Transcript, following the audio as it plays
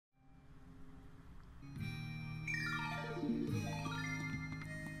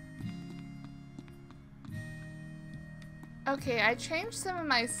Okay, I changed some of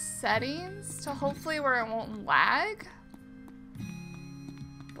my settings to hopefully where it won't lag.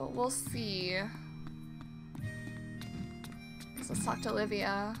 But we'll see. So let's talk to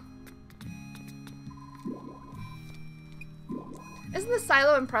Olivia. Isn't the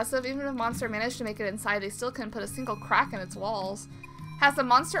silo impressive? Even if a monster managed to make it inside, they still couldn't put a single crack in its walls. Has the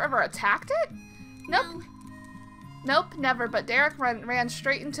monster ever attacked it? Nope. No. Nope, never. But Derek ran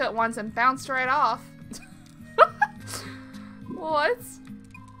straight into it once and bounced right off. What?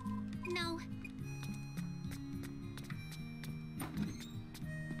 No.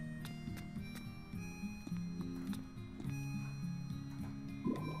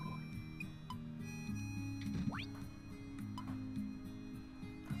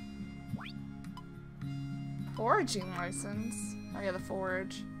 Foraging license. Oh yeah, the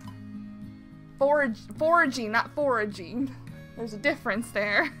forage. Foraging, not foraging. There's a difference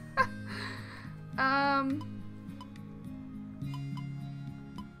there.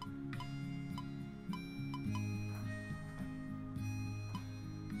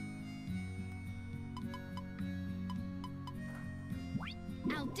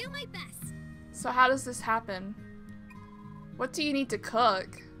 I'll do my best. So how does this happen? What do you need to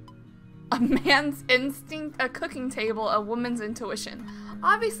cook? A man's instinct, a cooking table, a woman's intuition.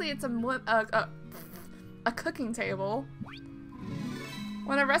 Obviously, it's a cooking table.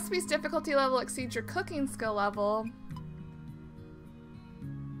 When a recipe's difficulty level exceeds your cooking skill level,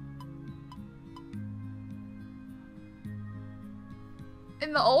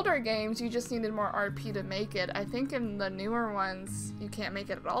 in the older games, you just needed more RP to make it. I think in the newer ones, you can't make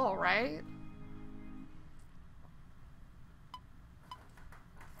it at all, right?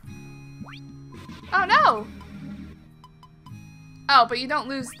 Oh no! Oh, but you don't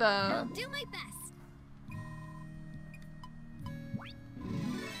lose the... I'll do my best.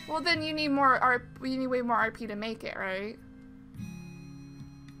 Well, then you need you need way more RP to make it, right?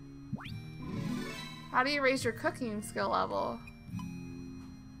 How do you raise your cooking skill level?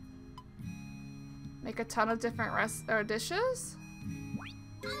 Make a ton of different dishes?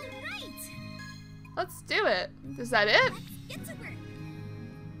 Alright! Let's do it. Is that it? Let's get to work.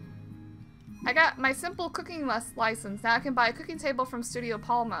 I got my simple cooking license. Now I can buy a cooking table from Studio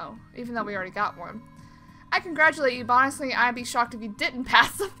Palmo, even though we already got one. I congratulate you, but honestly, I'd be shocked if you didn't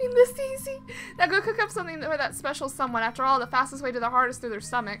pass something this easy. Now go cook up something for that special someone. After all, the fastest way to the heart is through their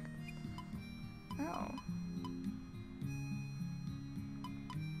stomach. Oh.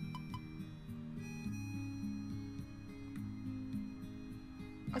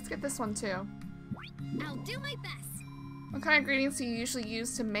 Let's get this one too. I'll do my best. What kind of ingredients do you usually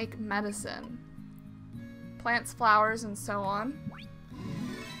use to make medicine? Plants, flowers, and so on.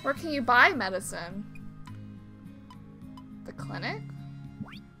 Where can you buy medicine? The clinic?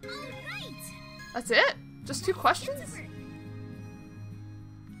 Alright! That's it? Just 2 questions?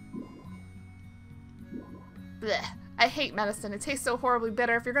 Blech. I hate medicine. It tastes so horribly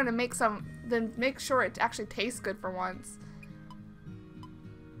bitter. If you're gonna make some, then make sure it actually tastes good for once.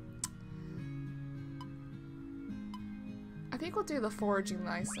 I think we'll do the foraging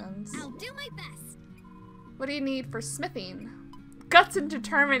license. I'll do my best. What do you need for smithing? Guts and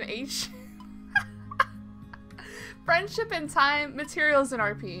determination. Friendship and time, materials and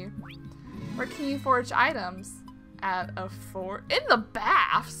RP. Where can you forge items? At a in the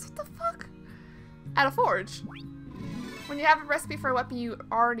baths? What the fuck? At a forge. When you have a recipe for a weapon you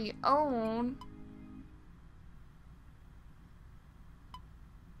already own.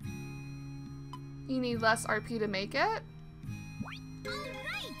 You need less RP to make it?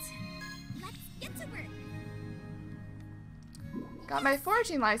 Got my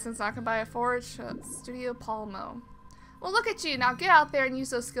foraging license, now I can buy a forge at Studio Palmo. Well, look at you. Now get out there and use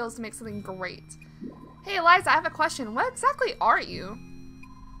those skills to make something great. Hey, Eliza, I have a question. What exactly are you?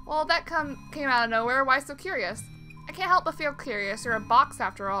 Well, that came out of nowhere. Why so curious? I can't help but feel curious. You're a box,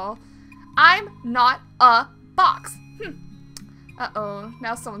 after all. I'm not a box. Uh-oh.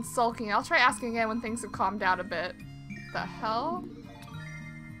 Now someone's sulking. I'll try asking again when things have calmed down a bit. The hell?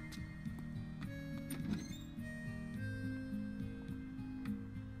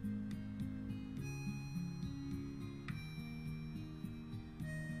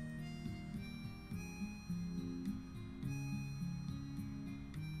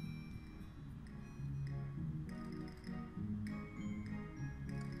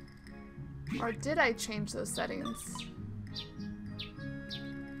 Or did I change those settings?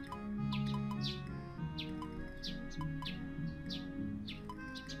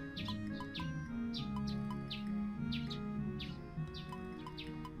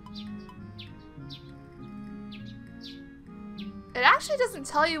 It actually doesn't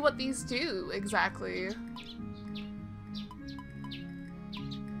tell you what these do exactly.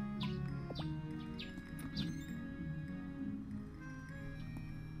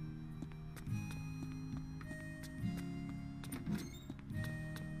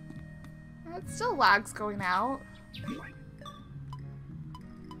 It still lags going out.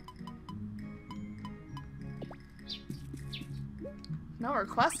 No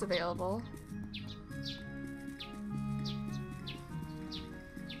request available.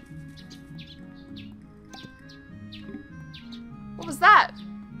 What was that?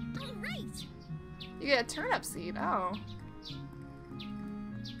 All right. You get a turnip seed. Oh.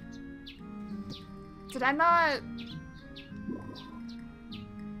 Did I not?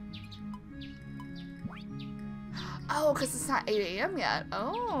 Oh, because it's not 8 a.m. yet.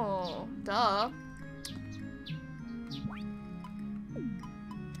 Oh, duh.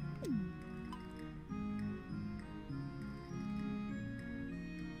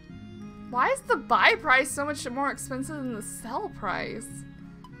 Why is the buy price so much more expensive than the sell price?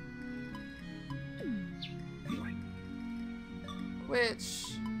 Which...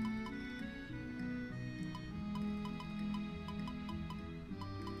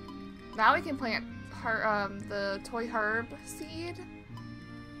 Now we can plant her, the toy herb seed.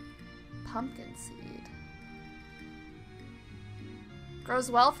 Pumpkin seed.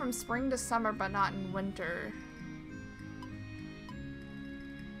 Grows well from spring to summer, but not in winter.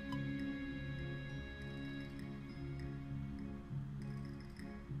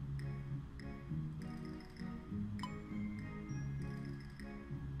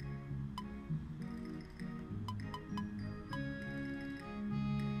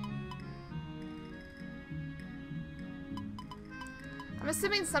 I'm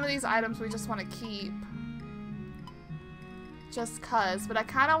assuming some of these items we just want to keep. Just cuz, but I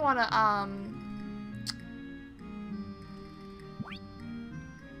kind of want to,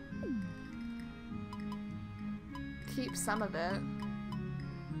 keep some of it.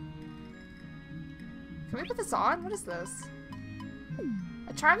 Can we put this on? What is this?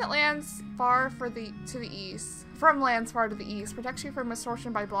 A charm that lands far to the east. From lands far to the east. Protects you from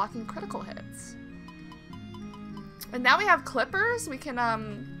misfortune by blocking critical hits. And now we have clippers. We can,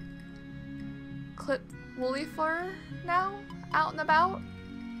 clip woolly fur now, out and about.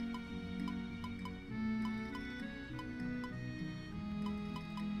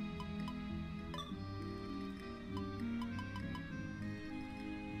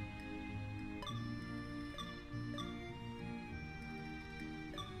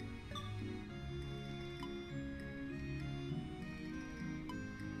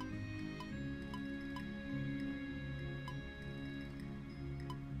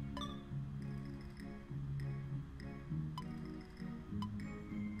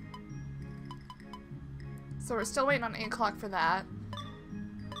 So we're still waiting on 8 o'clock for that.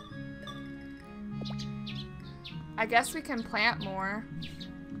 I guess we can plant more.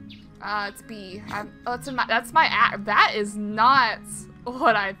 It's B. Oh, it's in my. That's my. That is not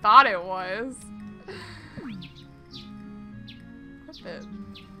what I thought it was. What's it?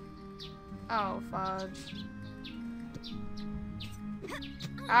 Oh, fudge.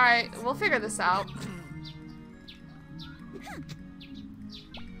 All right, we'll figure this out.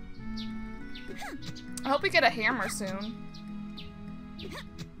 I hope we get a hammer soon.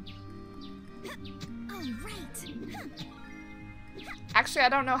 All right. Actually, I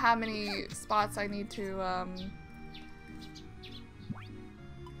don't know how many spots I need to,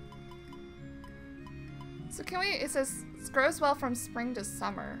 So can we, it says, it grows well from spring to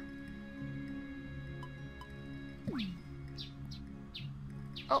summer.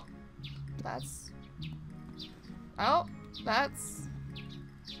 Oh, that's... Oh, that's...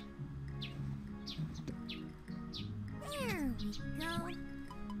 There we go.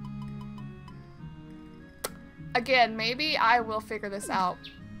 Again, maybe I will figure this out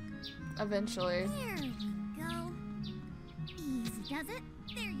eventually. There we go. Easy does it.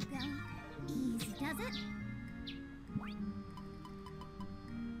 There you go. Easy does it.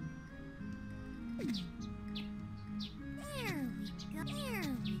 There we go. There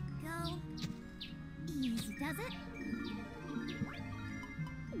we go. Easy does it.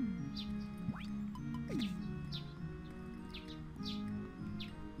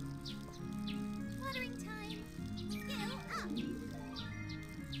 Watering time. Skill up.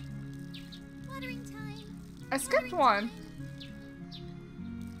 Watering time. I skipped one.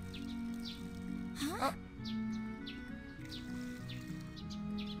 Huh? Oh.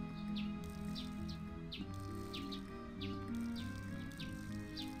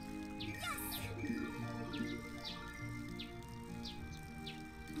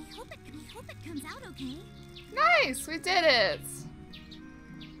 I hope it comes out okay. Nice, we did it.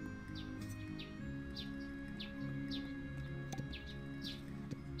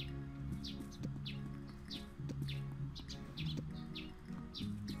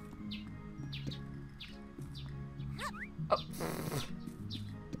 Oh.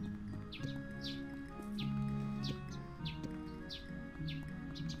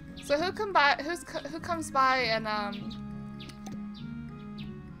 So who comes by and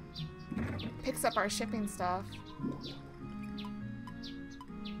picks up our shipping stuff?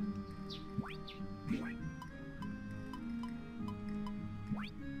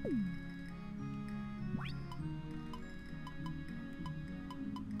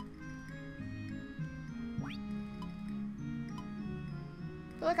 I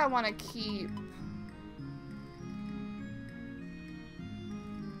feel like I want to keep.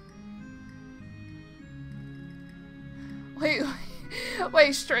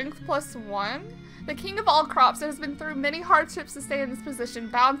 Wait, strength +1? The king of all crops that has been through many hardships to stay in this position,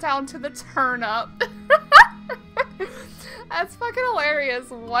 bound down to the turnip. That's fucking hilarious.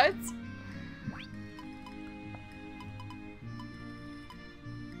 What?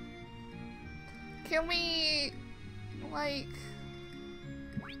 Can we, like...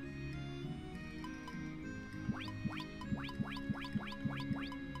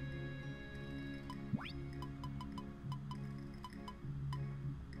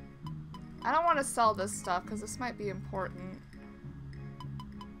 I don't want to sell this stuff because this might be important.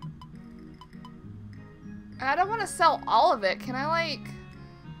 And I don't want to sell all of it. Can I, like,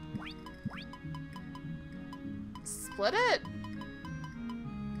 split it?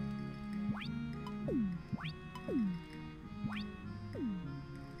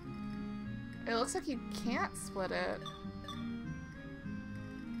 It looks like you can't split it.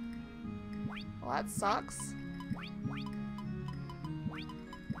 Well, that sucks.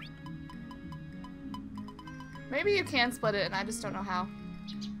 Maybe you can split it and I just don't know how.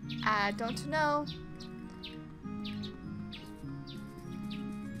 I don't know.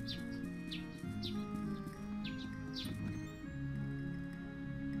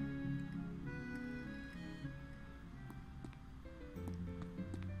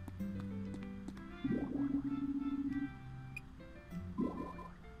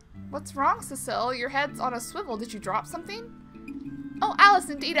 What's wrong, Cecile? Your head's on a swivel. Did you drop something? Oh, Alice,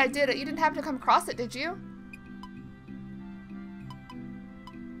 indeed I did it. You didn't happen to come across it, did you?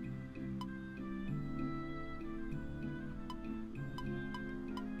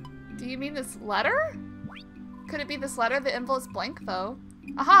 Do you mean this letter? Could it be this letter? The envelope's blank, though.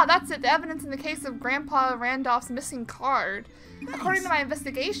 Aha, that's it. The evidence in the case of Grandpa Randolph's missing card. Thanks. According to my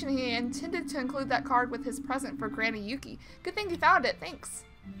investigation, he intended to include that card with his present for Granny Yuki. Good thing you found it. Thanks.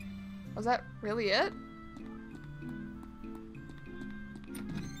 Was that really it?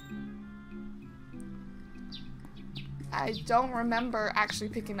 I don't remember actually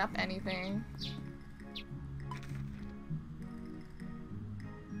picking up anything.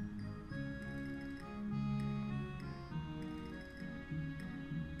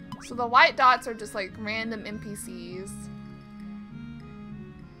 So the white dots are just like random NPCs.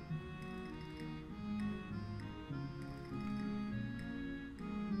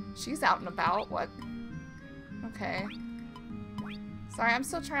 She's out and about. What? Okay. Sorry, I'm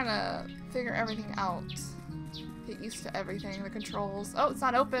still trying to figure everything out. Get used to everything. The controls. Oh, it's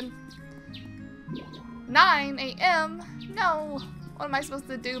not open. 9 a.m. No. What am I supposed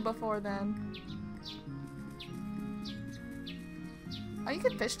to do before then? Oh, you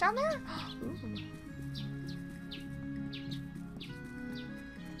can fish down there? Ooh.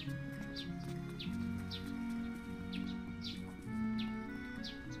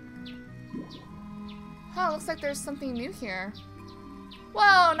 Oh, looks like there's something new here.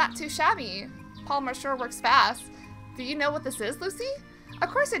 Whoa, not too shabby. Palmer sure works fast. Do you know what this is, Lucy? Of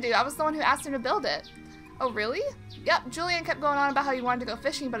course I do. I was the one who asked him to build it. Oh, really? Yep, Julian kept going on about how he wanted to go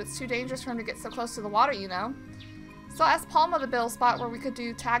fishing, but it's too dangerous for him to get so close to the water, you know. So I asked Palma to build a spot where we could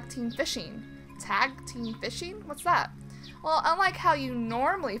do tag team fishing. Tag team fishing? What's that? Well, unlike how you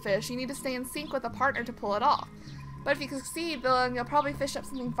normally fish, you need to stay in sync with a partner to pull it off. But if you succeed, then you'll probably fish up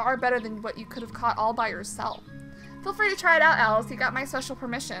something far better than what you could have caught all by yourself. Feel free to try it out, Alice. You got my special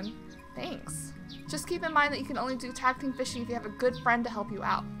permission. Thanks. Just keep in mind that you can only do tag team fishing if you have a good friend to help you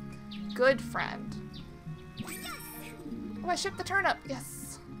out. Good friend. Oh, I shipped the turnip.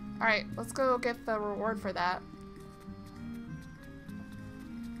 Yes. Alright, let's go get the reward for that.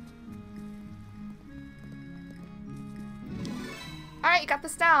 Alright, you got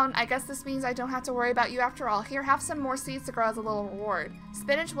this down. I guess this means I don't have to worry about you after all. Here, have some more seeds to grow as a little reward.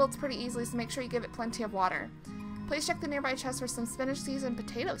 Spinach wilts pretty easily, so make sure you give it plenty of water. Please check the nearby chest for some spinach seeds and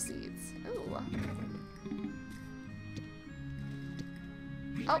potato seeds. Ooh.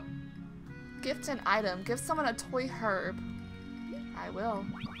 Oh. Gift an item. Give someone a toy herb. I will.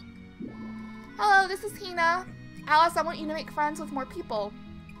 Hello, this is Hina. Alice, I want you to make friends with more people.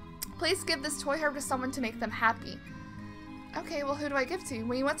 Please give this toy herb to someone to make them happy. Okay, well, who do I give to?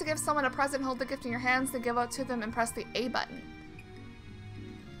 When you want to give someone a present, hold the gift in your hands, then give it to them and press the A button.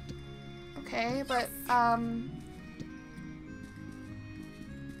 Okay, but,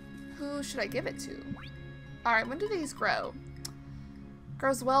 who should I give it to? Alright, when do these grow?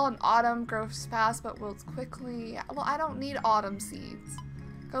 Grows well in autumn, grows fast but wilts quickly. Well, I don't need autumn seeds.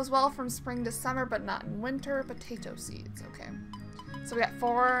 Goes well from spring to summer but not in winter. Potato seeds, okay. So we got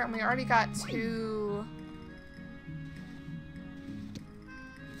 4 and we already got 2.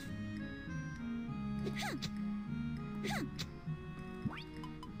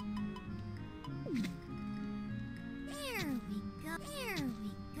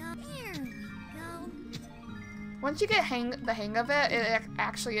 Once you get the hang of it, it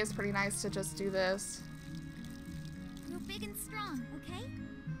actually is pretty nice to just do this. You're big and strong, okay?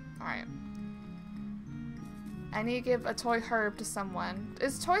 Alright. I need to give a toy herb to someone.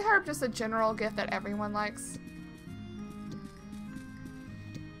 Is toy herb just a general gift that everyone likes?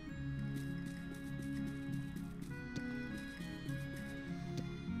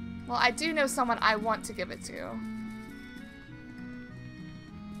 Well, I do know someone I want to give it to.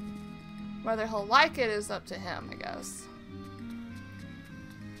 Whether he'll like it is up to him, I guess.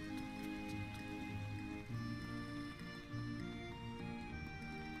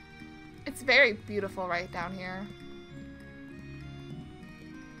 It's very beautiful right down here.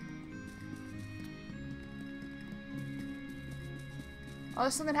 Oh,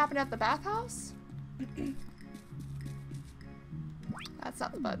 there's something happened at the bathhouse? That's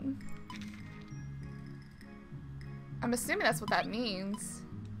not the button. I'm assuming that's what that means.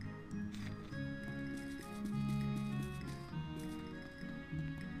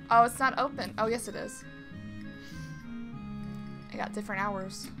 Oh, it's not open. Oh, yes it is. I got different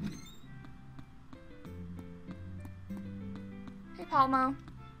hours. Hey, Palmo.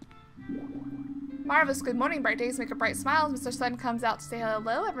 Marvelous. Good morning. Bright days make a bright smile. Mr. Sun comes out to say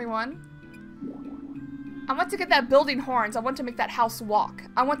hello, everyone. I want to get that building horns. I want to make that house walk.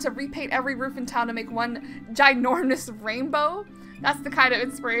 I want to repaint every roof in town to make one ginormous rainbow. That's the kind of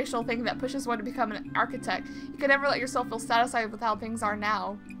inspirational thing that pushes one to become an architect. You can never let yourself feel satisfied with how things are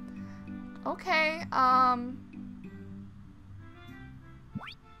now. Okay,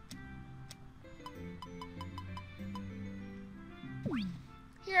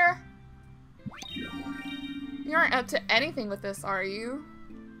 here. You aren't up to anything with this, are you?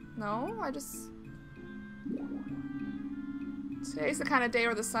 No, today's the kind of day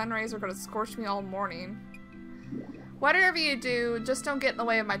where the sun rays are gonna scorch me all morning. Whatever you do, just don't get in the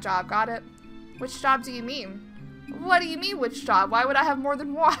way of my job, got it? Which job do you mean? What do you mean, which job? Why would I have more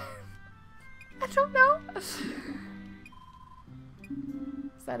than one? I don't know. Is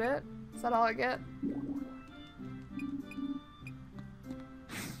that it? Is that all I get?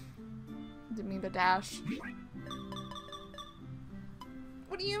 Didn't mean to dash.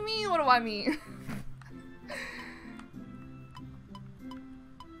 What do you mean? What do I mean?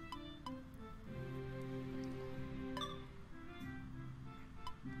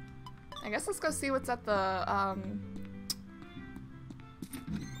 I guess let's go see what's at the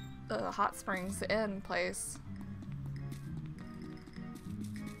hot springs, the inn place.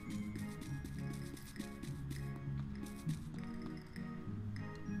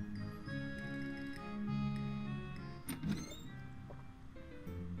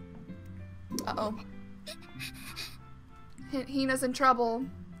 Uh-oh. Hina's in trouble.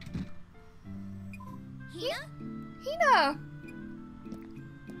 Hina? Hina!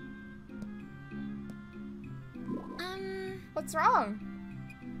 What's wrong?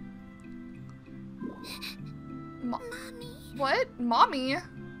 Mommy. What? Mommy?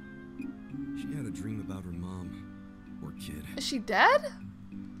 She had a dream about her mom. Or kid. Is she dead?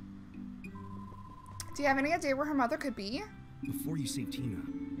 Do you have any idea where her mother could be? Before you saved Tina,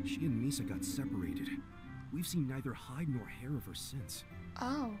 she and Misa got separated. We've seen neither hide nor hair of her since.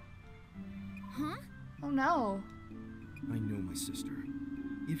 Oh. Huh? Oh no. I know my sister.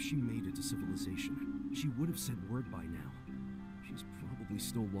 If she made it to civilization, she would have sent word by now. She's probably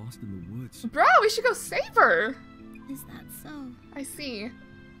still lost in the woods. Bro, we should go save her! Is that so? I see. I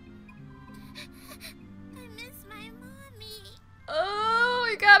miss my mommy. Oh,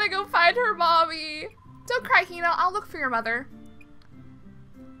 we gotta go find her mommy. Don't cry, Hina. I'll look for your mother.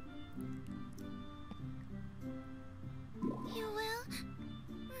 You will?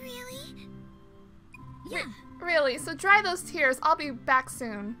 Really? Yeah. Really? So dry those tears. I'll be back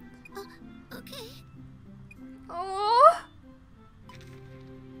soon. Okay. Oh.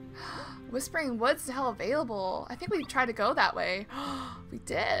 Whispering Woods now available. I think we tried to go that way. We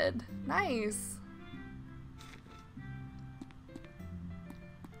did. Nice.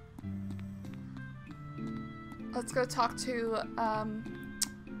 Let's go talk to, oh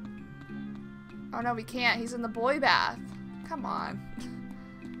no, we can't. He's in the boy bath. Come on.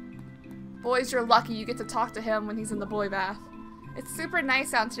 Boys, you're lucky you get to talk to him when he's in the boy bath. It's super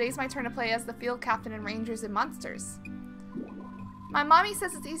nice out. Today's my turn to play as the field captain in Rangers and Monsters. My mommy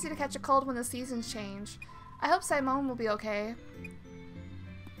says it's easy to catch a cold when the seasons change. I hope Simone will be okay.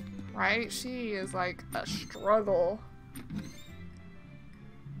 Right? She is like a struggle.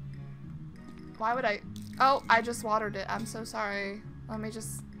 Why would I? Oh, I just watered it. I'm so sorry. Let me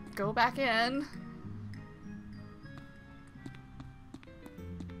just go back in.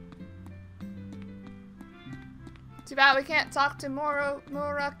 Too bad we can't talk to Murakumo.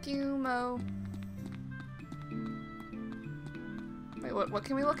 Wait, what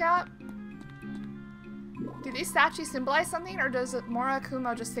can we look at? Do these statues symbolize something, or does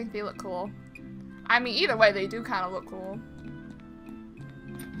Murakumo just think they look cool? I mean, either way, they do kind of look cool.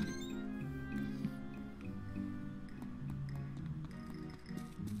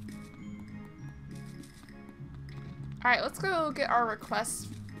 Alright, let's go get our requests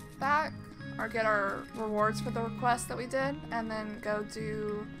back, or get our rewards for the request that we did, and then go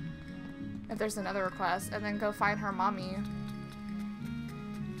do, if there's another request, and then go find her mommy.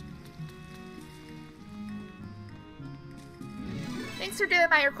 Thanks for doing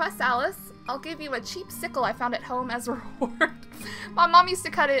my request, Alice. I'll give you a cheap sickle I found at home as a reward. My mom used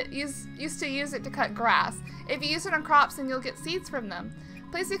to use it to cut grass. If you use it on crops, then you'll get seeds from them.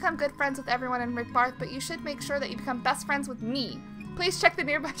 Please become good friends with everyone in Rigbarth, but you should make sure that you become best friends with me. Please check the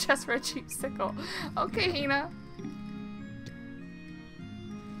nearby chest for a cheap sickle. Okay, Hina.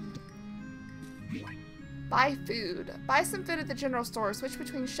 Buy food. Buy some food at the general store. Switch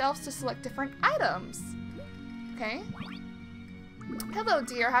between shelves to select different items. Okay. Hello,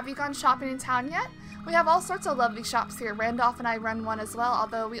 dear. Have you gone shopping in town yet? We have all sorts of lovely shops here. Randolph and I run one as well,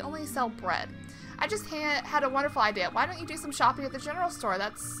 although we only sell bread. I just had a wonderful idea. Why don't you do some shopping at the general store?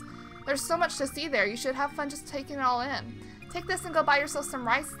 There's so much to see there. You should have fun just taking it all in. Take this and go buy yourself some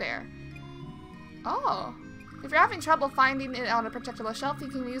rice there. Oh. If you're having trouble finding it on a particular shelf, you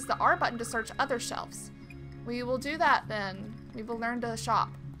can use the R button to search other shelves. We will do that then. We will learn to shop.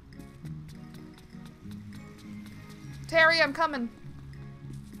 Terry, I'm coming.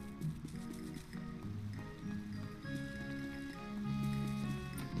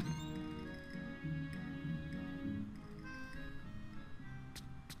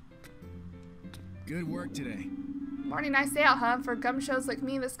 Good work today. Morning, nice day out, huh? For gumshoes like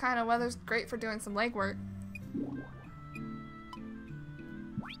me, this kind of weather's great for doing some legwork.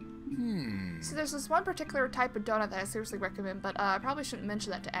 So there's this one particular type of donut that I seriously recommend, but I probably shouldn't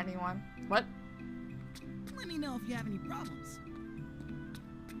mention that to anyone. What? Let me know if you have any problems.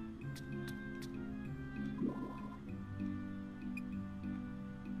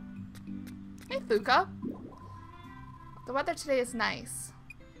 Hey, Fuka. The weather today is nice.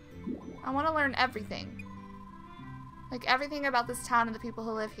 I want to learn everything. Like everything about this town and the people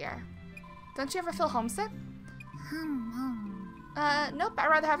who live here. Don't you ever feel homesick? Nope. I'd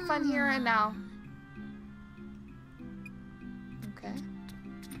rather have fun here and now. Okay.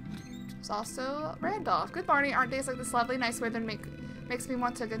 There's also Randolph. Good morning. Aren't days like this lovely? Nice weather makes me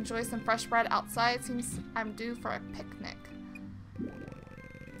want to enjoy some fresh bread outside. Seems I'm due for a picnic.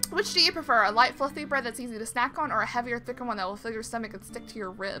 Which do you prefer? A light, fluffy bread that's easy to snack on, or a heavier, thicker one that will fill your stomach and stick to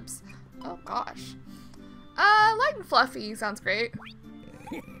your ribs? Oh gosh. Light and fluffy sounds great.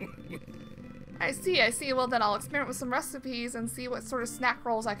 I see. Well then I'll experiment with some recipes and see what sort of snack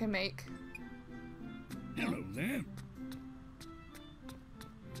rolls I can make. Hello there.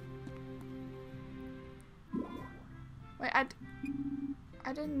 Wait, I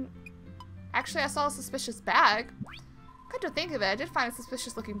didn't... Actually, I saw a suspicious bag. Come to think of it, I did find a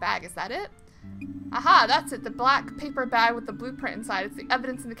suspicious looking bag. Is that it? Aha, that's it. The black paper bag with the blueprint inside. It's the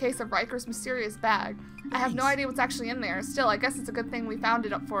evidence in the case of Riker's mysterious bag. I have no idea what's actually in there. Still, I guess it's a good thing we found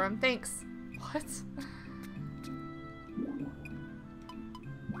it up for him. Thanks. What?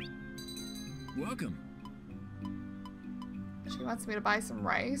 Welcome. She wants me to buy some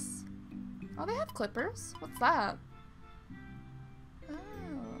rice. Oh, they have clippers. What's that? Oh.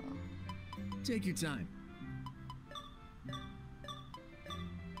 Take your time.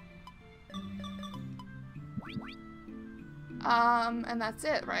 And that's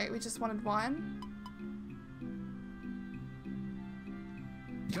it, right? We just wanted one.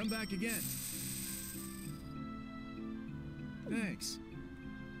 Come back again. Thanks.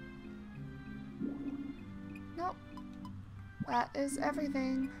 Nope. That is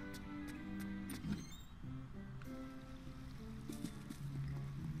everything.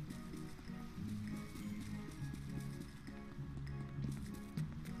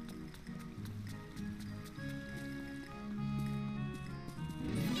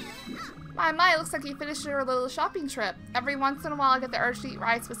 Hi, Mai. Looks like you finished your little shopping trip. Every once in a while I get the urge to eat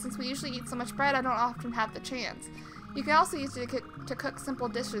rice, but since we usually eat so much bread, I don't often have the chance. You can also use it to cook simple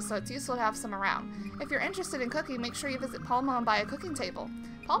dishes, so it's useful to have some around. If you're interested in cooking, make sure you visit Palmo and buy a cooking table.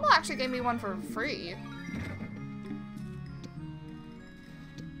 Palmo actually gave me one for free.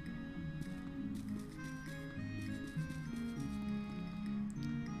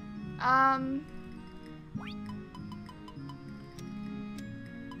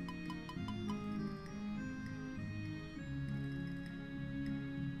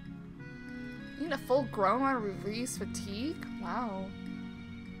 You need a full grown one to release fatigue? Wow.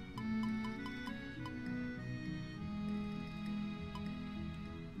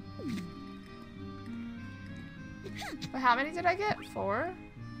 But how many did I get? 4?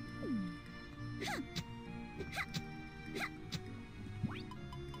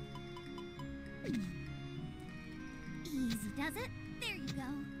 Easy does it. There you go.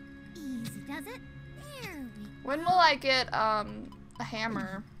 Easy does it. There we go. When will I get a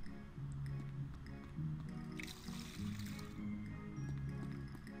hammer?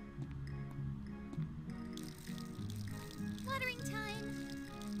 Watering time.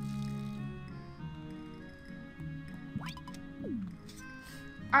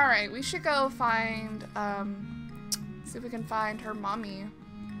 Alright, we should go find, see if we can find her mommy.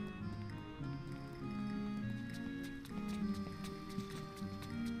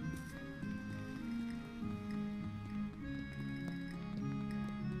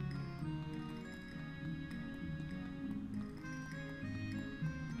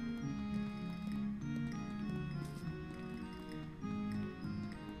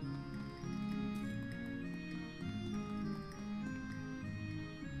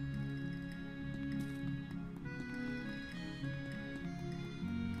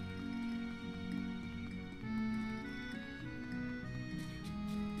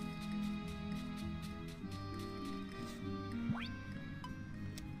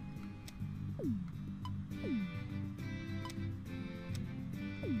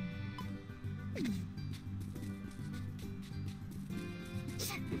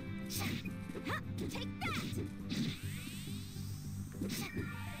 Take that!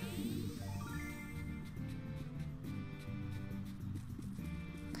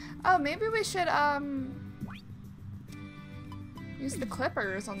 Oh, maybe we should, use the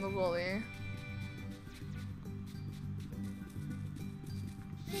clippers on the woolly.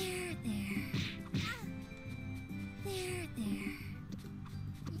 There. There.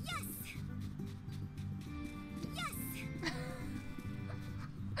 Yes! Yes!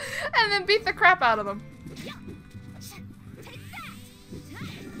 And then beat the crap out of them. Take that!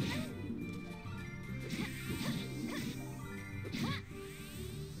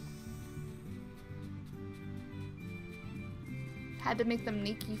 Had to make them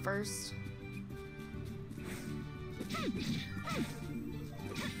sneaky first.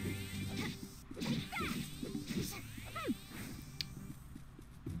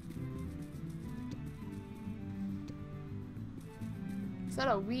 Is that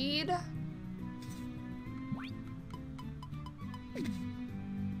a weed?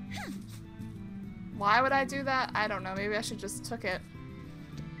 Why would I do that? I don't know. Maybe I should just took it.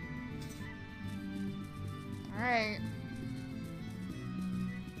 Alright.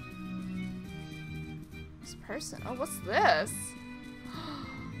 This person. Oh, what's this?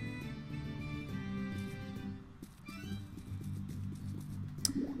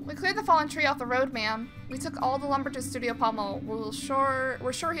 We cleared the fallen tree off the road, ma'am. We took all the lumber to Studio Palmo.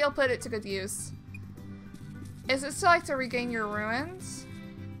 We're sure he'll put it to good use. Is it still like to regain your ruins?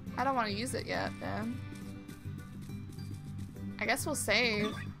 I don't want to use it yet, then. I guess we'll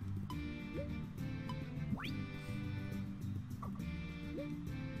save.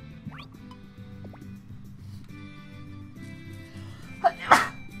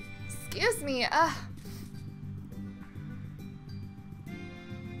 Excuse me.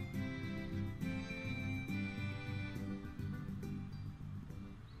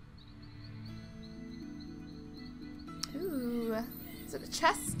 Ooh, is it a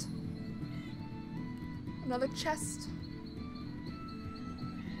chest? Another chest.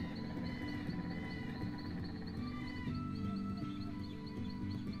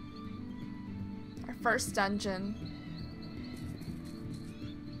 Our first dungeon.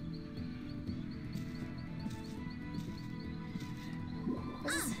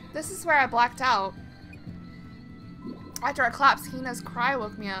 This is where I blacked out. After I collapsed, Hina's cry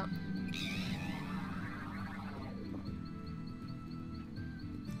woke me up.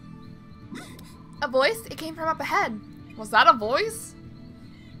 A voice? It came from up ahead. Was that a voice?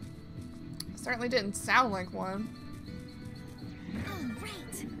 Certainly didn't sound like one. All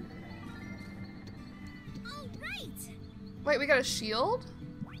right. Wait, we got a shield?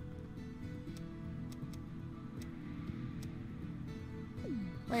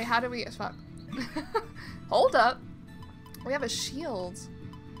 Wait, how do we... Fuck. Hold up. We have a shield.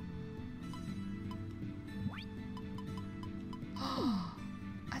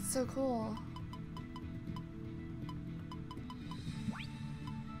 That's so cool.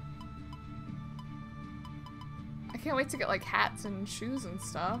 I can't wait to get like hats and shoes and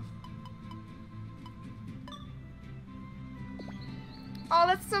stuff. Oh,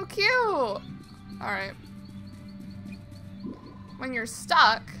 that's so cute! Alright. When you're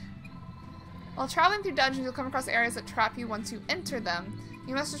stuck, while traveling through dungeons, you'll come across areas that trap you once you enter them.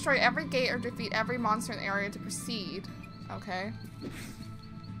 You must destroy every gate or defeat every monster in the area to proceed. Okay.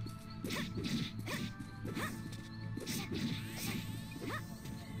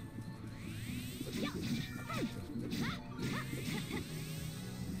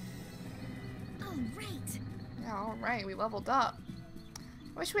 Yeah, alright, we leveled up.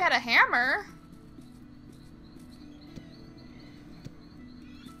 Wish we had a hammer.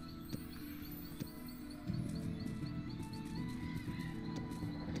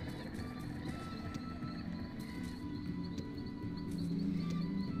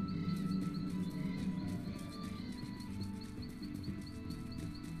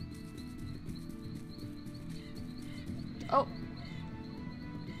 Oh.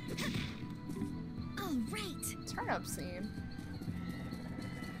 All right. Turnip seed.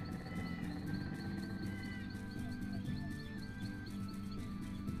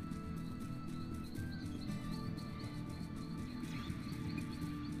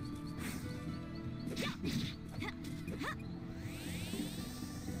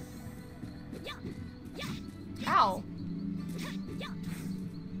 Ow.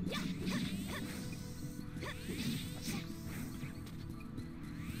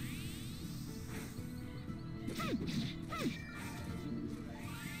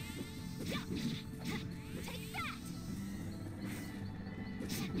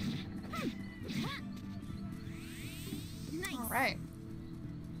 All right.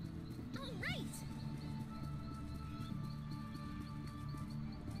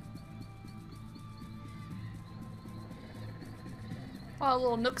 Well,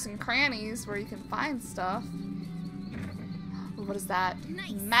 little nooks and crannies where you can find stuff. Ooh, what is that?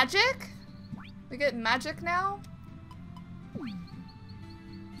 Nice. Magic? We get magic now?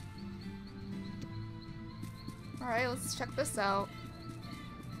 Alright, let's check this out.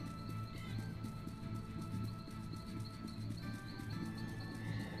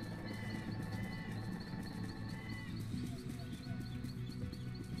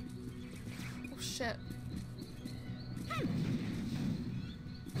 Oh shit.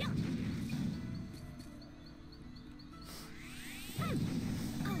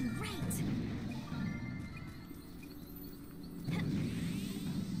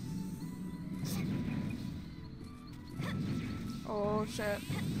 Oh shit.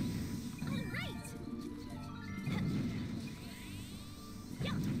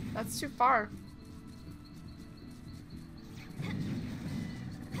 That's too far.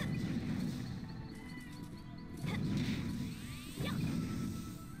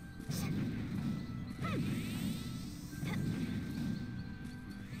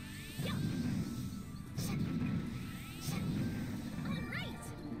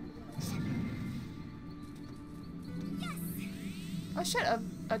 Oh shit,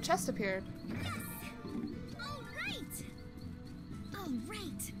 a chest appeared. Yes. All right. All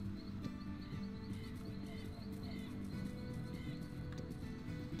right.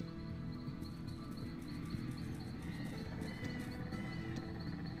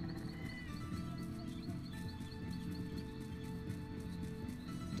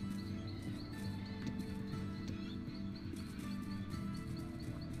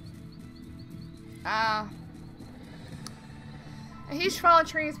 Ah. A huge fallen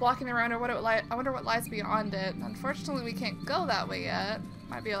tree is walking around. I wonder what lies beyond it. Unfortunately, we can't go that way yet.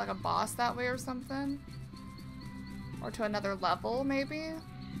 Might be like a boss that way or something. Or to another level, maybe?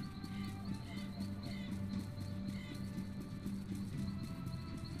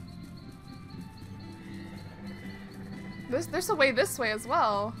 There's a way this way as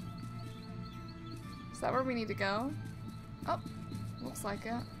well. Is that where we need to go? Oh, looks like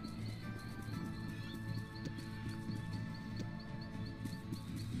it.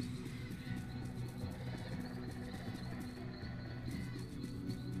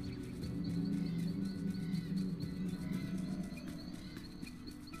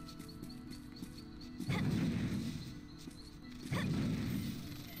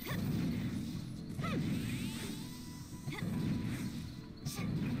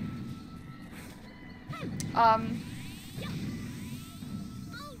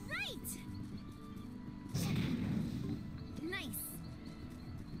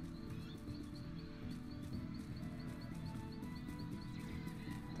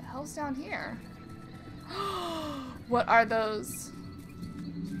 hell's down here? What are those?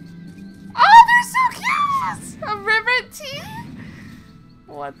 Oh, they're so cute! A rivet tea?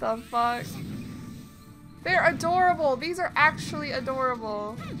 What the fuck? They're adorable. These are actually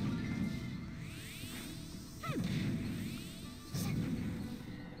adorable.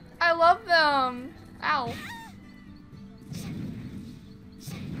 I love them. Ow.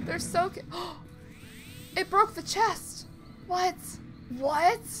 They're so cute. It broke the chest. What?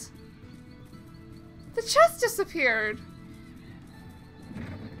 What? The chest disappeared.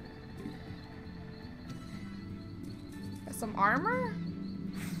 Got some armor?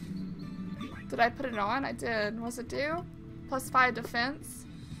 Did I put it on? I did. What's it do? +5 defense.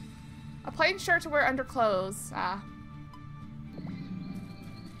 A plain shirt to wear under clothes. Ah.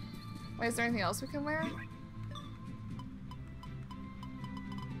 Wait, is there anything else we can wear?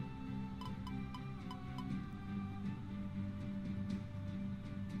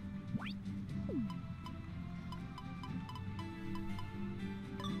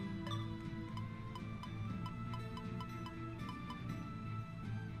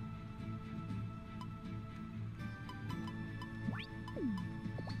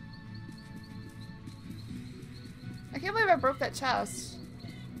 I can't believe I broke that chest.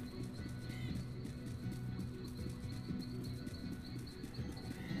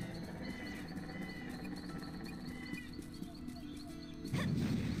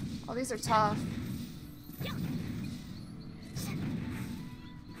 Oh, these are tough.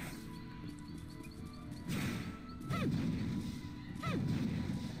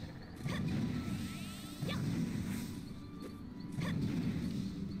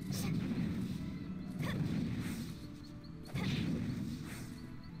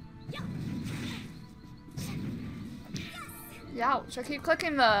 Ouch, I keep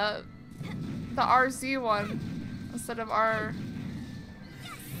clicking the RZ one instead of R.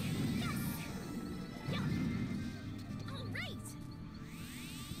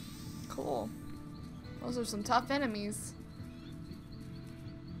 Cool. Those are some tough enemies.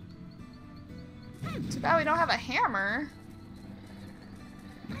 Too bad we don't have a hammer.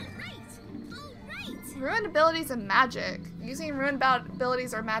 Ruined abilities and magic. Using ruined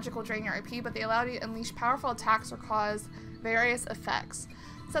abilities or magic will drain your IP, but they allow you to unleash powerful attacks or cause various effects.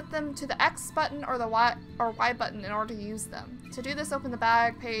 Set them to the X button or the Y button in order to use them. To do this, open the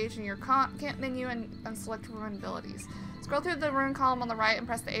bag page in your camp menu and select ruined abilities. Scroll through the rune column on the right and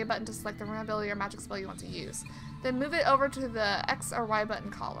press the A button to select the rune ability or magic spell you want to use. Then move it over to the X or Y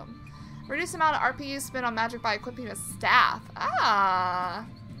button column. Reduce the amount of RP you spend on magic by equipping a staff. Ah!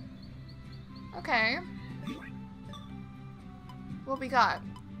 Okay. What we got?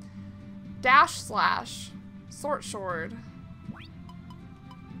 Dash slash. Sword sword.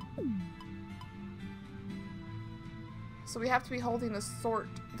 So we have to be holding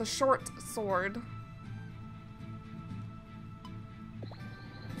the short sword.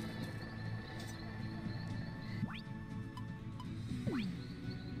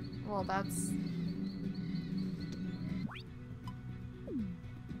 Well, that's...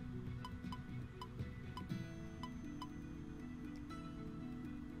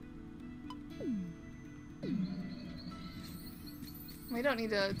 We don't need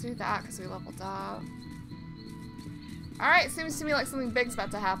to do that because we leveled up. Alright, seems to me like something big's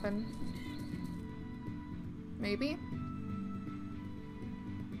about to happen. Maybe?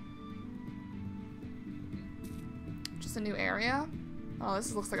 Just a new area? Oh,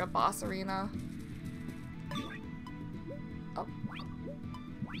 this looks like a boss arena. Oh.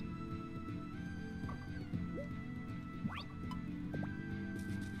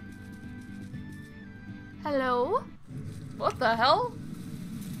 Hello? What the hell?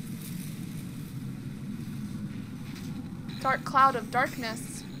 Dark cloud of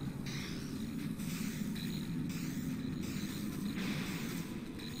darkness.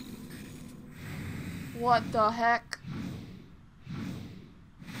 What the heck?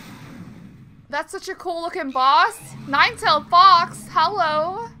 That's such a cool looking boss. Nine-tailed fox.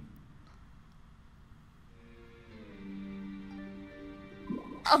 Hello.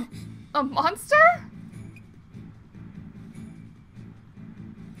 A monster?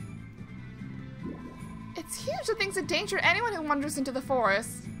 It's huge. The thing's a danger to anyone who wanders into the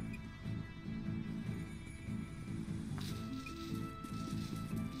forest.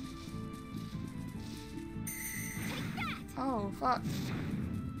 Oh, fuck.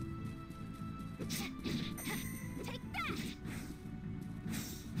 Take that.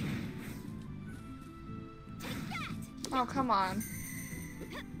 Oh, come on.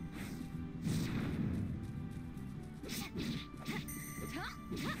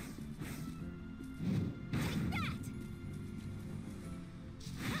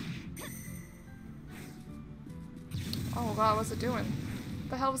 god, what's it doing? What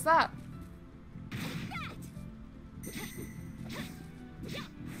the hell was that?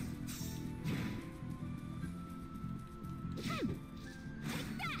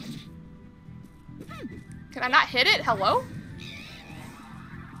 Can I not hit it? Hello?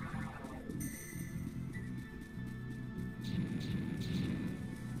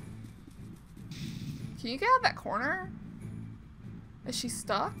 Can you get out of that corner? Is she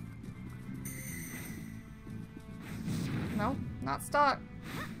stuck? No, not stuck.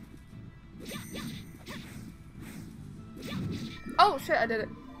 Oh shit, I did it.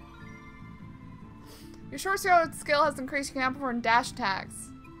 Your short sword skill has increased. You can now perform dash attacks.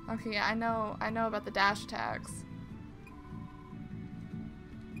 Okay, yeah, I know about the dash attacks.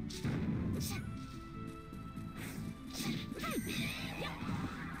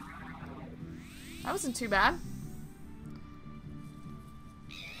 That wasn't too bad.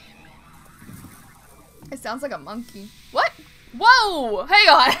 It sounds like a monkey. What? Whoa! Hang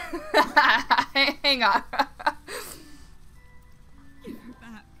on. Hang on. Give her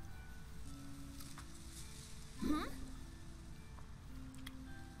back. Huh?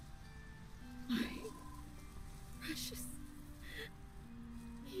 My precious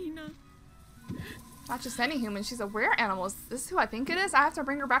Hina. Not just any human, she's a rare animal. Is this who I think it is? I have to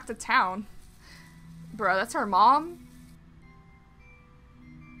bring her back to town. Bro, that's her mom?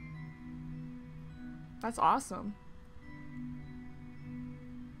 That's awesome.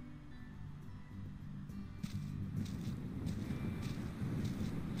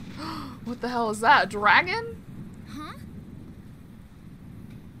 What the hell is that? A dragon? Huh?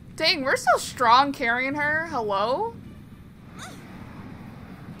 Dang, we're so strong carrying her. Hello?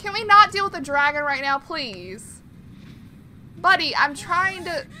 Can we not deal with the dragon right now, please? Buddy, I'm trying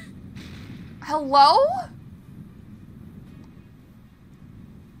to... Hello?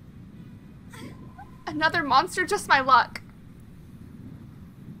 Another monster? Just my luck.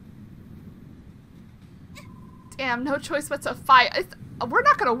 Damn, no choice but to fight. We're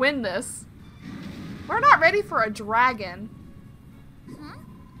not gonna win this. We're not ready for a dragon. Huh?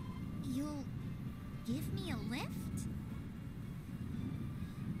 You'll give me a lift?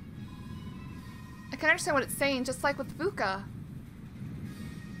 I can understand what it's saying, just like with Vuka.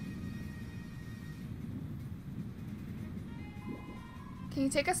 Can you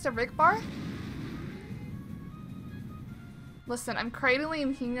take us to Rigbarth? Listen, I'm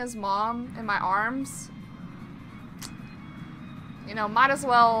cradling Hina's mom in my arms. You know, might as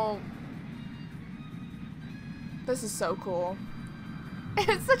well... This is so cool.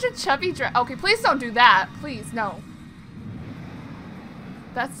 It's such a chubby dress. Okay, please don't do that. Please, no.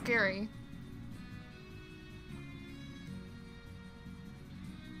 That's scary.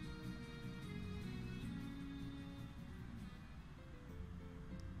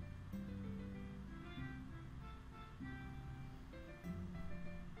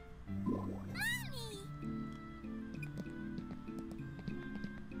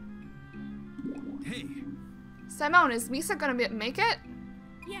 Hey, Simone, is Misa gonna make it?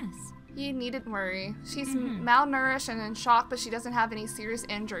 Yes. You needn't worry. She's malnourished and in shock, but she doesn't have any serious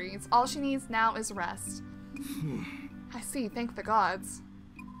injuries. All she needs now is rest. I see, thank the gods.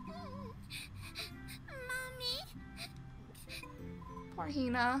 Mommy? Poor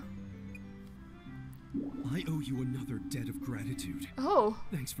Hina. I owe you another debt of gratitude. Oh,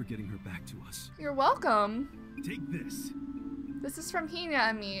 Thanks for getting her back to us. you're welcome. Take this. This is from Hina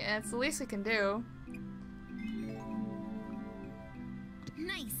and me, and it's the least we can do.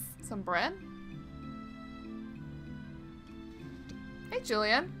 Nice. Some bread? Hey,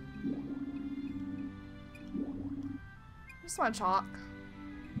 Julian. Just want to talk.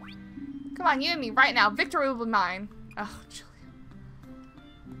 Come on, you and me right now. Victory will be mine. Oh, Julian.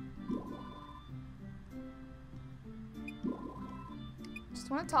 Just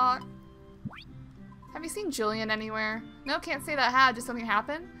want to talk. Have you seen Julian anywhere? No, can't say that I have. Did something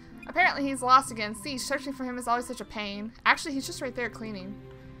happen? Apparently he's lost again. See, searching for him is always such a pain. Actually, he's just right there cleaning.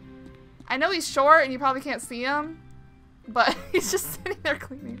 I know he's short and you probably can't see him, but he's just sitting there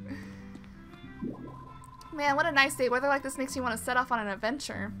cleaning. Man, what a nice day. Weather like this makes you want to set off on an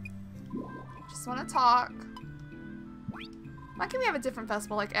adventure. Just want to talk. Why can't we have a different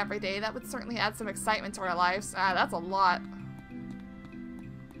festival like every day? That would certainly add some excitement to our lives. Ah, that's a lot.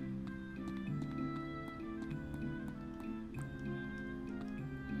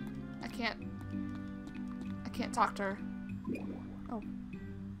 I can't talk to her. Oh.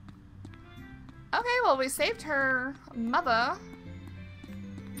 Okay, well, we saved her mother.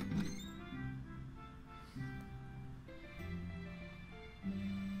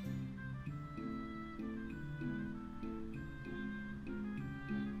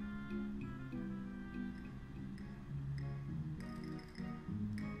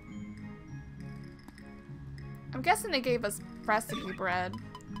 I'm guessing they gave us recipe bread.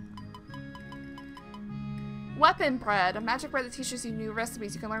 Weapon bread. A magic bread that teaches you new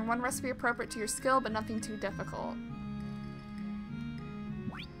recipes. You can learn one recipe appropriate to your skill, but nothing too difficult.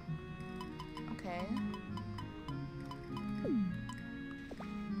 Okay.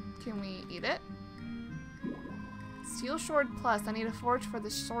 Can we eat it? Steel Sword Plus. I need a forge for the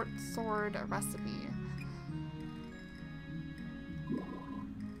short sword recipe.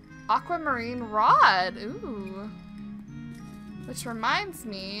 Aquamarine Rod. Ooh. Which reminds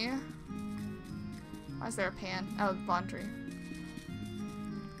me... Why is there a pan? Oh, laundry.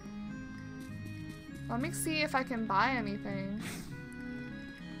 Let me see if I can buy anything.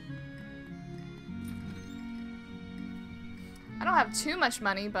 I don't have too much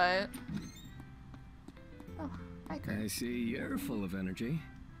money, but... Oh, hiker. I see you're full of energy.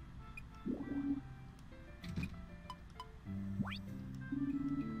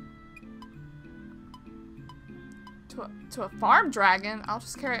 To a farm dragon? I'll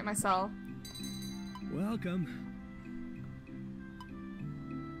just carry it myself. Welcome.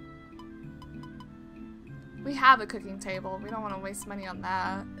 We have a cooking table. We don't want to waste money on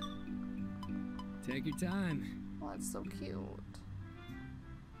that. Take your time. Oh, that's so cute.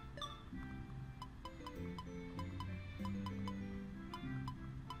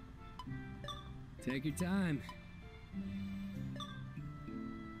 Take your time.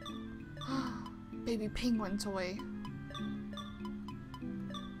 Baby penguin toy.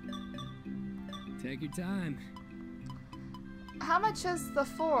 Take your time. How much is the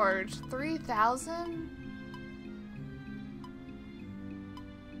forge? 3,000?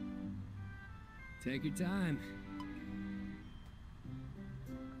 Take your time.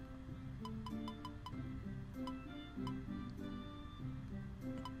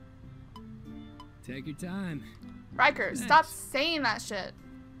 Take your time. Riker, Thanks. stop saying that shit.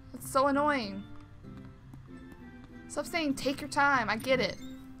 It's so annoying. Stop saying take your time. I get it.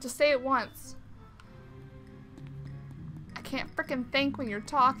 Just say it once. I can't frickin' think when you're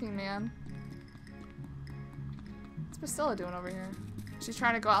talking, man. What's Priscilla doing over here? She's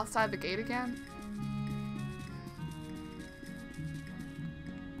trying to go outside the gate again?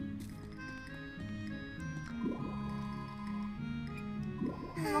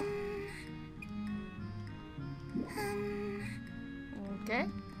 Oh. Okay.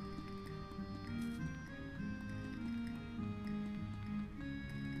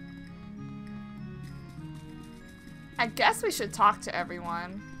 I guess we should talk to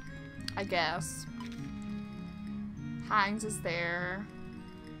everyone. I guess. Hines is there.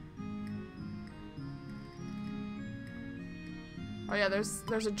 Oh yeah,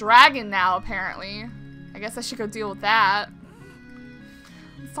 there's a dragon now apparently. I guess I should go deal with that.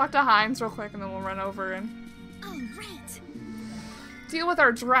 Let's talk to Hines real quick and then we'll run over and All right. deal with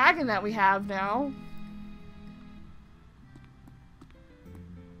our dragon that we have now.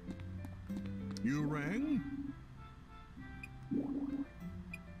 You rang?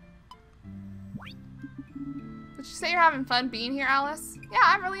 Did you say you're having fun being here, Alice? Yeah,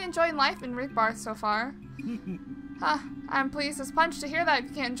 I'm really enjoying life in Rigbarth so far. Huh, I'm pleased as punch to hear that. If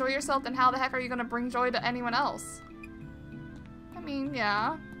you can't enjoy yourself, then how the heck are you gonna bring joy to anyone else? I mean,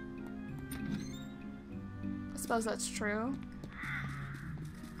 yeah. I suppose that's true.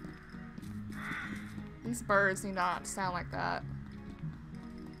 These birds need not sound like that.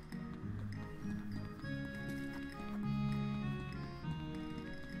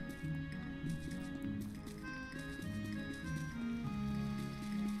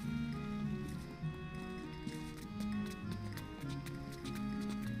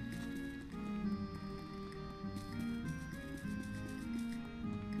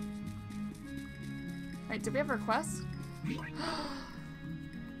 Wait, did we have a request?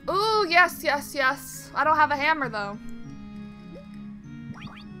 Ooh, yes, yes, yes. I don't have a hammer, though.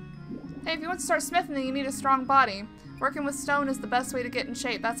 Hey, if you want to start smithing, then you need a strong body. Working with stone is the best way to get in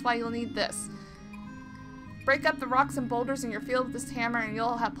shape. That's why you'll need this. Break up the rocks and boulders in your field with this hammer, and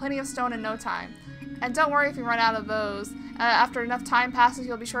you'll have plenty of stone in no time. And don't worry if you run out of those. After enough time passes,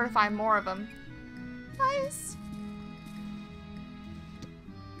 you'll be sure to find more of them. Nice.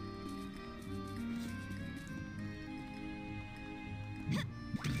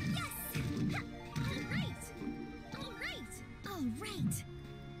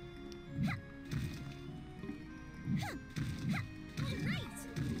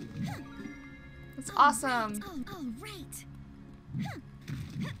 That's awesome. All right. All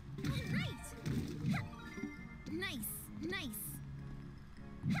right. Nice, nice.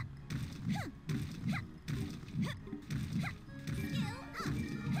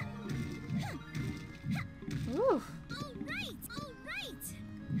 Ooh. All right. All right.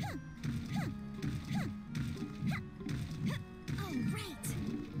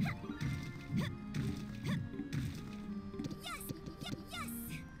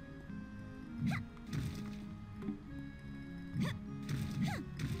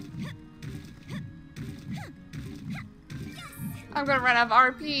 I'm gonna run out of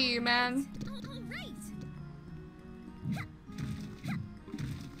RP, man. All right.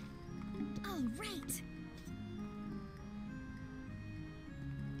 All right.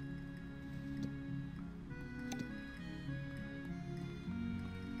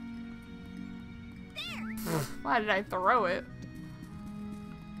 Why did I throw it?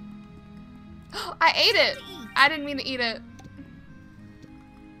 I ate it! I didn't mean to eat it.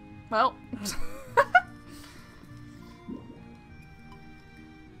 Well.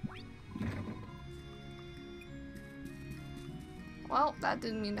 Well, that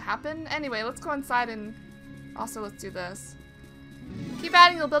didn't mean to happen. Anyway, let's go inside and also let's do this. Keep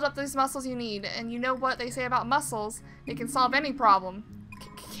adding, you'll build up these muscles you need. And you know what they say about muscles? They can solve any problem.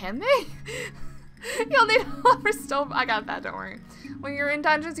 Can they? You'll need a stove. I got that, don't worry. When you're in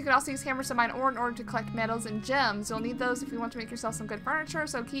dungeons, you can also use hammers to mine ore in order to collect metals and gems. You'll need those if you want to make yourself some good furniture,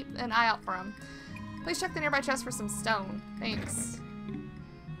 so keep an eye out for them. Please check the nearby chest for some stone. Thanks.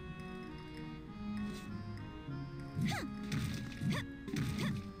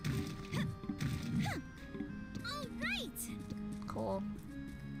 All right. Cool.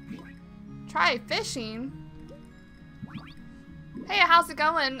 Try fishing. Hey, how's it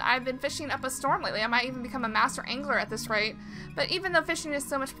going? I've been fishing up a storm lately. I might even become a master angler at this rate. But even though fishing is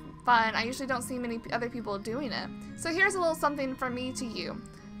so much fun, I usually don't see many other people doing it. So here's a little something from me to you.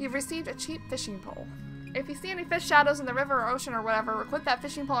 You've received a cheap fishing pole. If you see any fish shadows in the river or ocean or whatever, click that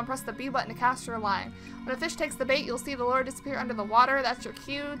fishing pole and press the B button to cast your line. When a fish takes the bait, you'll see the lure disappear under the water. That's your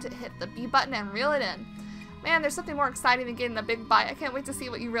cue to hit the B button and reel it in. Man, there's something more exciting than getting a big bite. I can't wait to see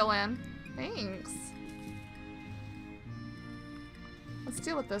what you reel in. Thanks. Let's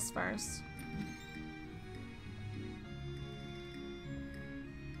deal with this first.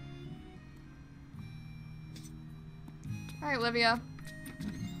 Alright, Olivia.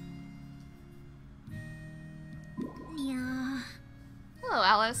 Yeah. Hello,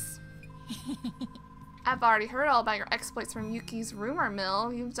 Alice. I've already heard all about your exploits from Yuki's rumor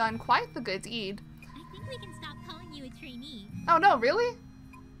mill. You've done quite the good deed. I think we can stop calling you a trainee. Oh no, really?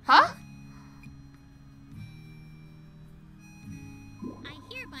 Huh? I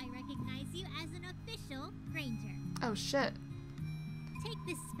hereby recognize you as an official ranger. Oh shit. Take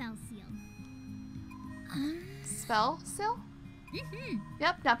this spell seal. Spell seal?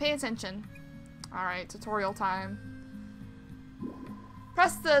 Yep, now pay attention. Alright, tutorial time.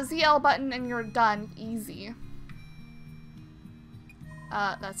 Press the ZL button and you're done. Easy.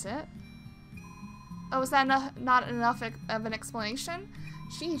 That's it? Oh, is that not enough of an explanation?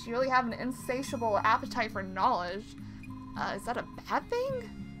 Jeez, you really have an insatiable appetite for knowledge. Is that a bad thing?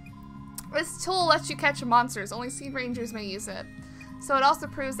 This tool lets you catch monsters. Only Seed Rangers may use it. So it also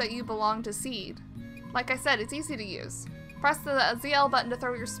proves that you belong to Seed. Like I said, it's easy to use. Press the ZL button to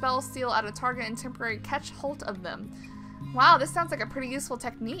throw your spell seal at a target and temporarily catch hold of them. Wow, this sounds like a pretty useful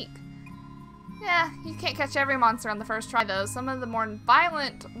technique. Yeah, you can't catch every monster on the first try though. Some of the more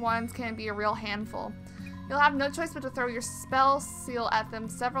violent ones can be a real handful. You'll have no choice but to throw your spell seal at them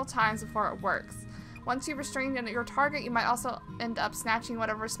several times before it works. Once you restrain your target, you might also end up snatching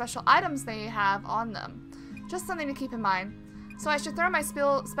whatever special items they have on them. Just something to keep in mind. So I should throw my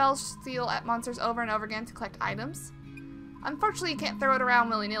spell seal at monsters over and over again to collect items? Unfortunately, you can't throw it around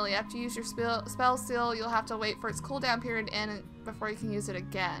willy-nilly. After you use your spell seal, you'll have to wait for its cooldown period to end before you can use it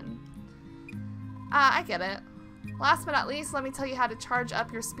again. I get it. Last but not least, let me tell you how to charge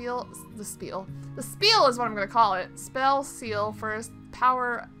up your the spiel is what I'm going to call it. Spell seal for a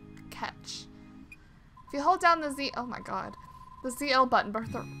power catch. If you hold down the the ZL button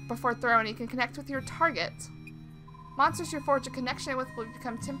before throwing, you can connect with your target. Monsters you forge a connection with will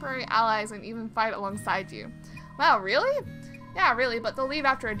become temporary allies and even fight alongside you. Wow, really? Yeah, really, but they'll leave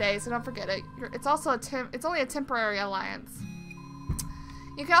after a day, so don't forget it. It's only a temporary alliance.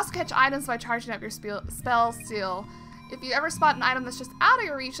 You can also catch items by charging up your spell seal. If you ever spot an item that's just out of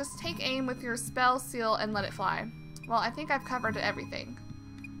your reach, just take aim with your spell seal and let it fly. Well, I think I've covered everything.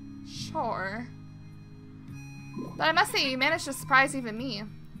 Sure. But I must say, you managed to surprise even me.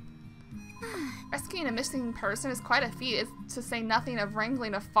 Rescuing a missing person is quite a feat, to say nothing of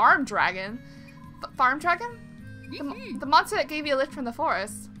wrangling a farm dragon. Farm dragon? The monster that gave you a lift from the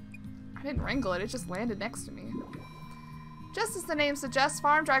forest. I didn't wrangle it, it just landed next to me. Just as the name suggests,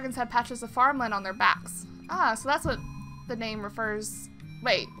 farm dragons have patches of farmland on their backs. Ah, so that's what the name refers...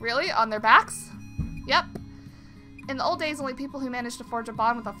 Wait, really? On their backs? Yep. In the old days, only people who managed to forge a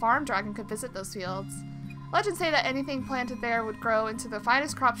bond with a farm dragon could visit those fields. Legends say that anything planted there would grow into the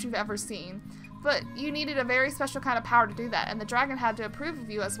finest crops you've ever seen. But you needed a very special kind of power to do that, and the dragon had to approve of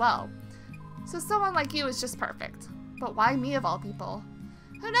you as well. So someone like you is just perfect. But why me of all people?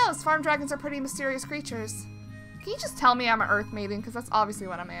 Who knows? Farm dragons are pretty mysterious creatures. Can you just tell me I'm an earth maiden? Because that's obviously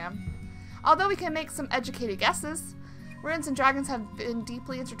what I am. Although we can make some educated guesses. Runes and dragons have been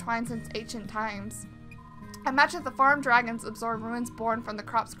deeply intertwined since ancient times. Imagine that the farm dragons absorb runes born from the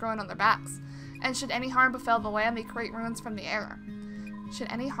crops growing on their backs. And should any harm befall the land, they create runes from the air.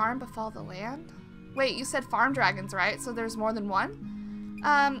 Should any harm befall the land? Wait, you said farm dragons, right? So there's more than one?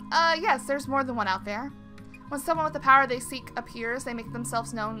 Yes, there's more than one out there. When someone with the power they seek appears, they make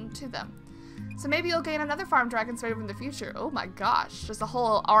themselves known to them. So maybe you'll gain another farm dragon's favor in the future. Oh my gosh, just a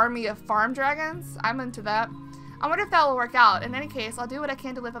whole army of farm dragons? I'm into that. I wonder if that will work out. In any case, I'll do what I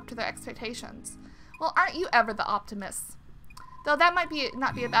can to live up to their expectations. Well, aren't you ever the optimist? Though that might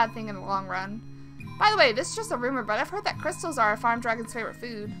not be a bad thing in the long run. By the way, this is just a rumor, but I've heard that crystals are a farm dragon's favorite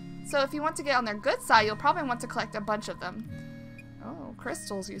food. So if you want to get on their good side, you'll probably want to collect a bunch of them. Oh,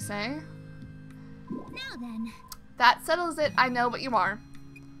 crystals, you say? Now then. That settles it. I know what you are.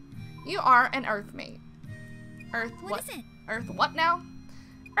 You are an earthmate. What is it? Earth what now?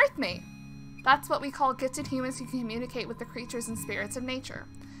 Earthmate. That's what we call gifted humans who can communicate with the creatures and spirits of nature.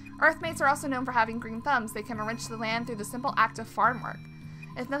 Earthmates are also known for having green thumbs. They can enrich the land through the simple act of farm work.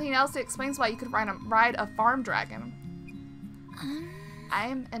 If nothing else, it explains why you could ride a farm dragon.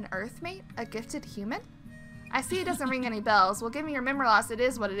 I'm an earthmate? A gifted human? I see it doesn't ring any bells. Well, given your memory loss, it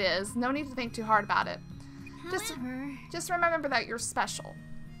is what it is. No need to think too hard about it. However... Just remember that you're special.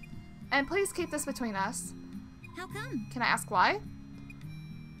 And please keep this between us. How come? Can I ask why?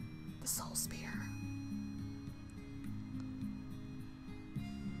 The soul spear.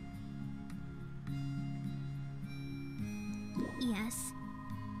 Yes.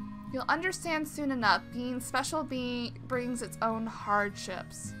 You'll understand soon enough. Being special brings its own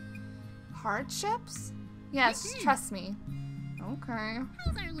hardships. Hardships? Yes, trust me. Okay.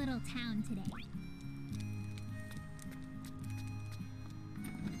 How's our little town today?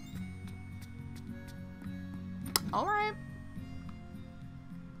 Alright.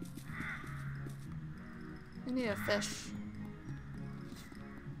 We need a fish.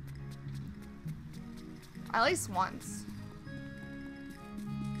 At least once.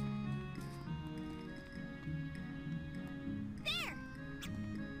 There!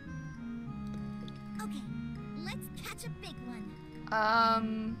 Okay, let's catch a big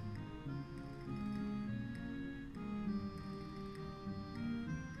one.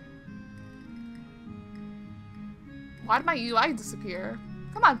 Why did my UI disappear?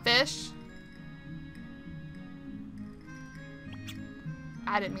 Come on, fish.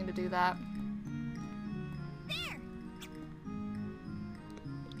 I didn't mean to do that. There!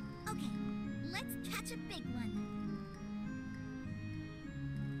 Okay, let's catch a big one.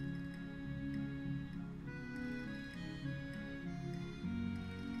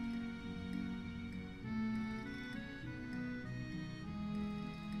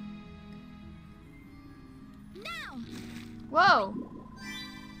 Now! Whoa!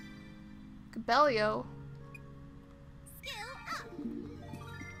 Cabellio. Skill up!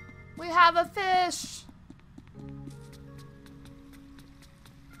 We have a fish!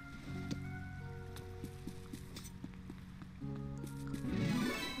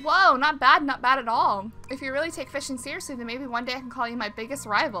 Whoa, not bad at all. If you really take fishing seriously, then maybe one day I can call you my biggest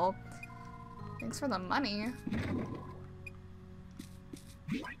rival. Thanks for the money.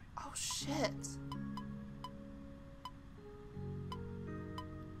 Oh, shit.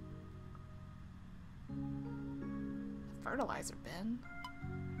 Fertilizer bin.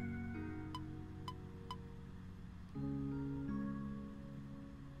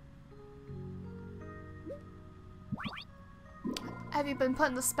 Have you been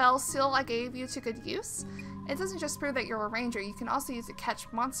putting the spell seal I gave you to good use? It doesn't just prove that you're a ranger, you can also use it to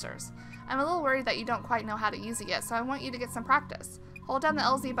catch monsters. I'm a little worried that you don't quite know how to use it yet, so I want you to get some practice. Hold down the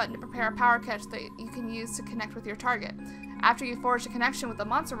LZ button to prepare a power catch that you can use to connect with your target. After you forge a connection with the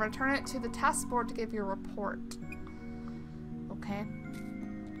monster, return it to the task board to give your report. Okay.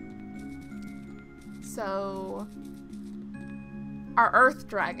 So, our earth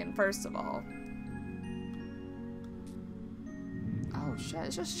dragon, first of all. Oh shit,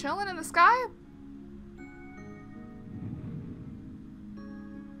 it's just chilling in the sky?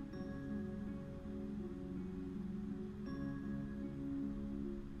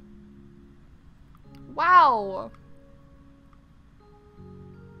 Wow.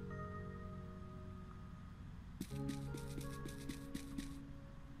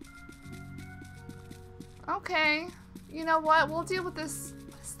 Okay. You know what? We'll deal with this.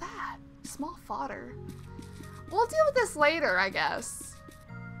 What is that? Small fodder. We'll deal with this later, I guess.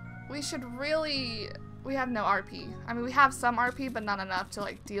 We should really... We have no RP. I mean, we have some RP, but not enough to,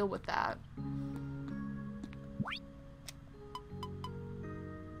 like, deal with that.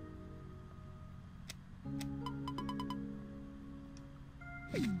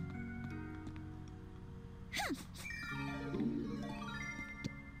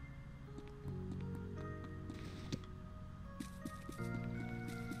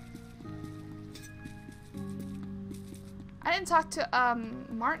 I didn't talk to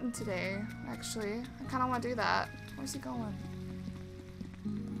Martin today, actually. I kind of want to do that. Where's he going?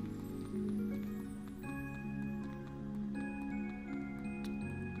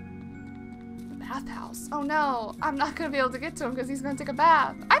 The bathhouse. Oh no, I'm not gonna be able to get to him because he's gonna take a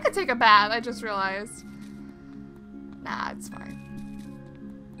bath. I could take a bath, I just realized. Nah, it's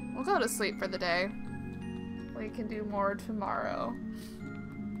fine. We'll go to sleep for the day. We can do more tomorrow.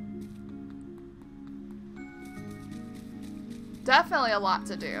 Definitely a lot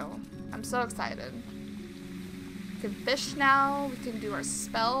to do. I'm so excited. We can fish now. We can do our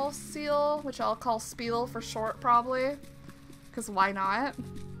spell seal, which I'll call Spiel for short, probably. Because why not?